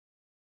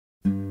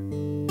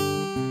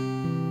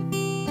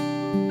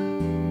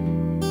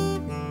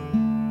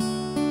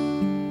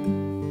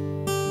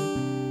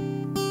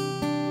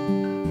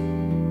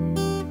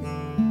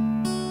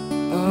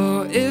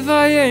if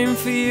I aim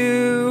for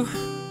you,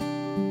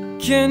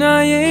 can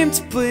I aim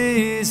to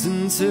please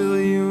until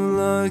you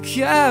look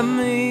at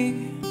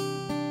me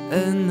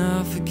and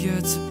I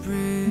forget to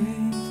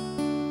breathe?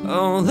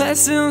 Oh,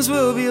 lessons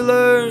will be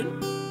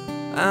learned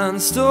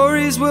and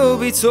stories will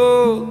be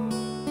told.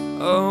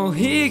 Oh,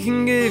 he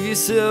can give you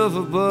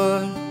silver,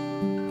 but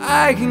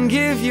I can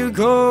give you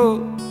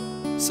gold.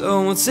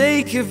 So we'll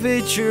take a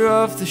picture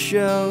off the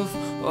shelf.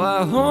 Oh,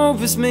 I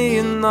hope it's me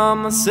and not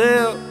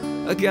myself.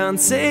 I can't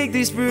take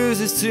these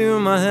bruises to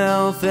my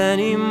health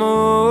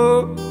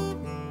anymore.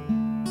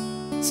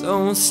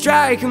 So we'll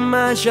strike a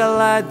match, I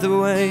light the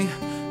way.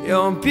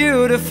 You're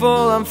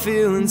beautiful, I'm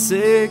feeling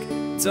sick.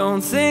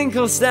 Don't think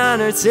I'll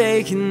stand or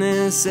taking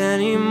this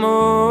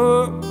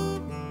anymore.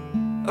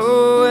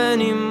 Oh,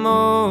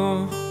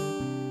 anymore.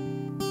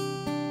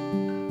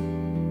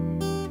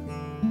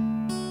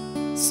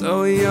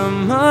 So you're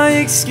my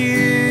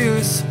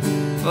excuse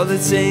for the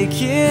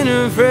taking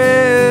of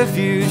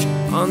refuge.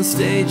 On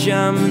stage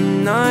I'm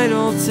an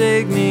idol,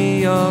 take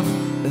me off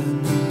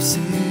and I'm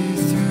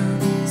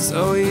see-through.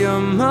 So you're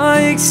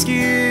my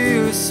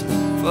excuse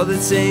for the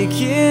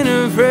taking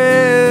of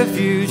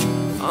refuge.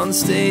 On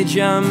stage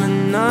I'm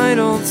an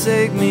idol,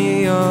 take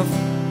me off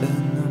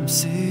and I'm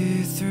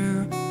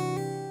see-through.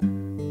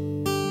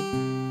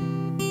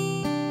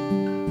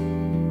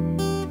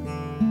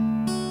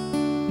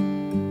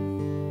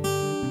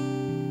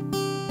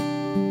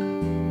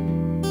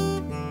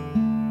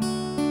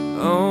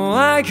 Oh,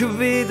 I could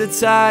be the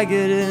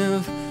target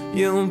if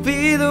you'll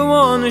be the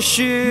one to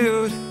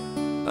shoot.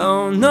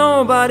 Oh,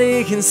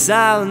 nobody can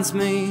silence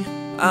me,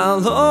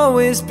 I'll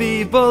always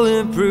be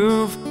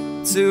bulletproof.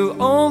 Too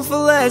old for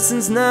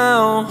lessons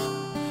now,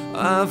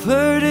 I've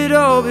heard it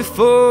all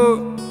before.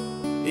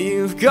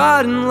 You've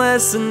gotten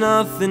less than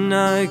nothing,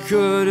 I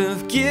could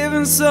have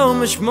given so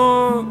much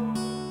more.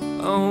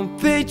 Oh,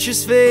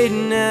 pictures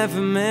fading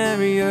ever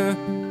merrier,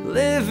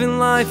 living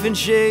life in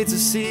shades of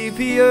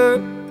sepia.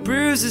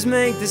 Bruises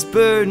make this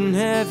burden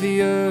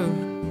heavier.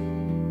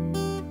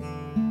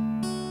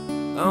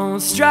 Oh,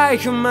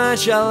 strike a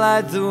match, I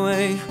light the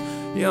way.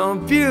 You're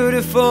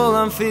beautiful,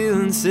 I'm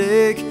feeling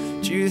sick.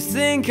 Do you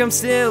think I'm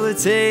still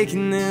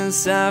taking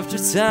this after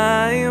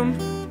time?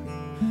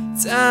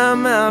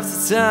 Time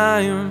after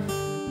time.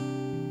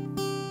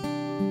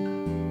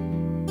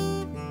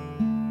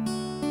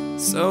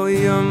 So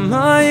you're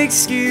my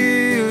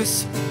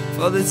excuse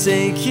for the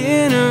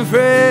taking of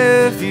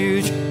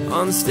refuge.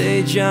 On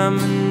stage I'm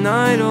an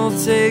idol,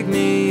 take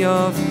me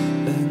off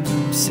and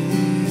I'm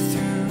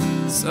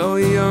see-through. So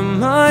you're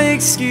my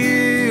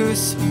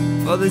excuse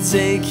for the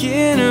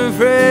taking of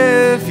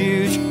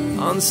refuge.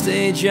 On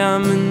stage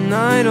I'm an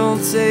idol,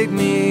 take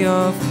me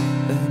off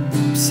and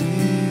I'm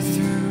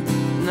see-through.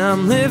 And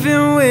I'm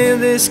living with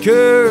this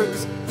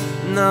curse,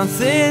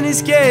 nothing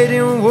is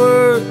getting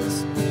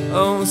worse.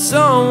 Oh,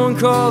 someone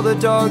call the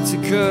doctor,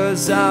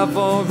 cause I've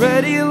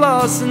already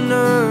lost a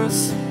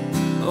nurse.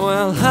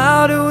 Well,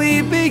 how do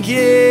we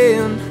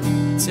begin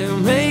to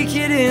make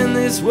it in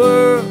this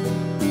world?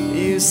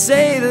 You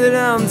say that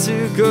I'm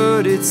too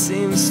good, it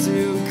seems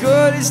too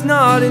good is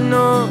not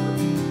enough.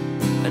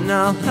 And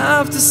I'll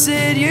have to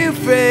sit you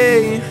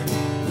free,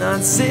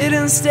 not sit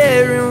and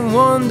stare and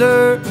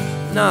wonder,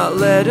 not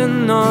let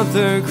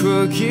another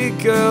crooked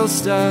girl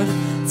start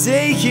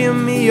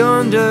taking me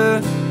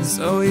under.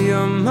 So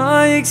you're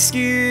my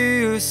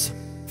excuse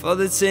for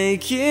the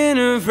taking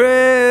of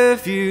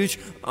refuge.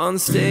 On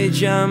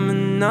stage I'm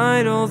an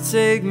idol,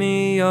 take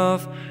me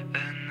off